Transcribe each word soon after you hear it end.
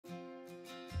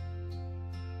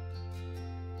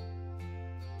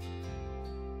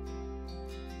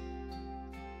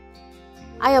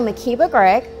I am Makeba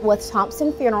Gregg with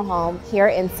Thompson Funeral Home here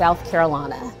in South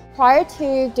Carolina. Prior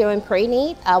to doing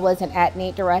Preneed, I was an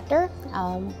at-need director,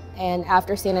 and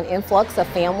after seeing an influx of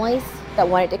families that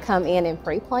wanted to come in and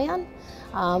pre-plan,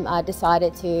 I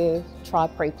decided to try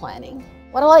pre-planning.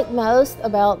 What I like most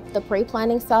about the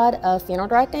pre-planning side of funeral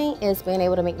directing is being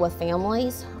able to meet with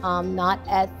families, not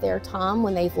at their time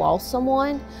when they've lost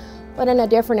someone, but in a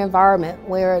different environment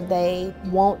where they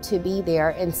want to be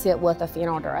there and sit with a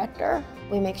funeral director.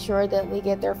 We make sure that we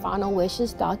get their final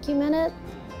wishes documented.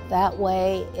 That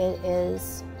way it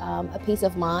is a peace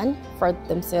of mind for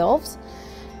themselves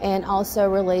and also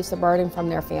relieves the burden from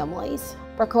their families.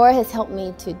 Precoa has helped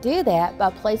me to do that by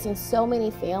placing so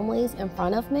many families in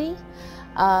front of me,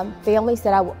 families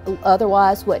that I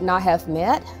otherwise would not have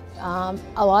met.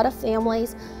 A lot of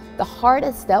families, the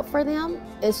hardest step for them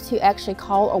is to actually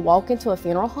call or walk into a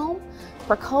funeral home.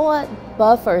 Precoa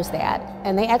buffers that,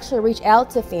 and they actually reach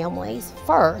out to families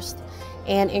first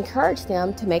and encourage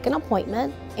them to make an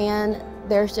appointment. And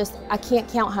I can't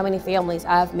count how many families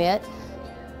I've met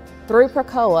through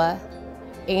Precoa,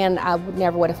 and I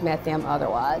never would have met them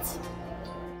otherwise.